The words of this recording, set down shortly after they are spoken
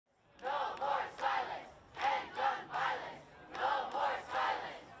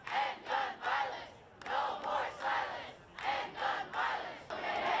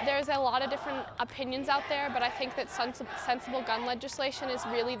There's a lot of different opinions out there, but I think that sensible gun legislation is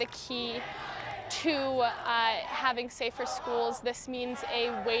really the key to having safer schools. This means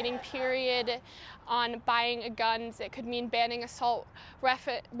a waiting period on buying guns. It could mean banning assault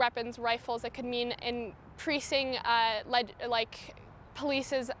weapons, rifles. It could mean increasing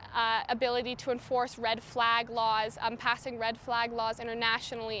police's ability to enforce red flag laws, passing red flag laws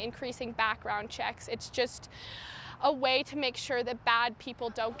internationally, increasing background checks. It's just a way to make sure that bad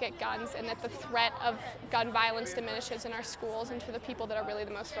people don't get guns and that the threat of gun violence diminishes in our schools and for the people that are really the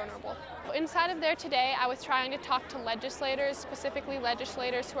most vulnerable. Inside of there today, I was trying to talk to legislators, specifically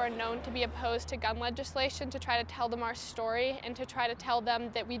legislators who are known to be opposed to gun legislation, to try to tell them our story and to try to tell them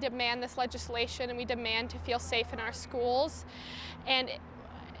that we demand this legislation and we demand to feel safe in our schools. And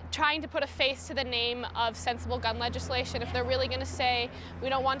trying to put a face to the name of sensible gun legislation. If they're really going to say we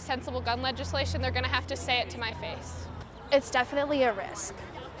don't want sensible gun legislation, they're going to have to say it to my face. It's definitely a risk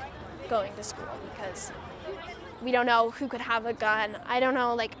going to school because we don't know who could have a gun. I don't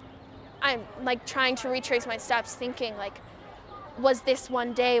know, I'm trying to retrace my steps thinking was this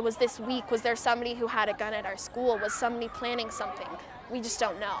one day, was this week, was there somebody who had a gun at our school? Was somebody planning something? We just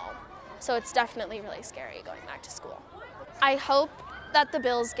don't know. So it's definitely really scary going back to school. I hope that the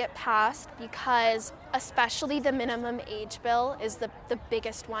bills get passed because especially the minimum age bill is the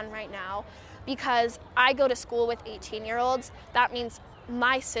biggest one right now, because I go to school with 18-year-olds. That means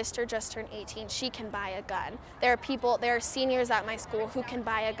my sister just turned 18. She can buy a gun. There are seniors at my school who can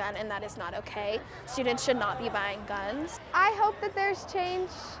buy a gun, and that is not okay. Students should not be buying guns. I hope that there's change.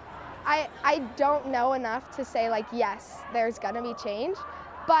 I don't know enough to say yes, there's gonna be change,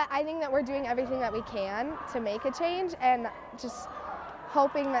 but I think that we're doing everything that we can to make a change and just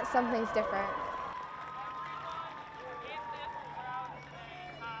hoping that something's different.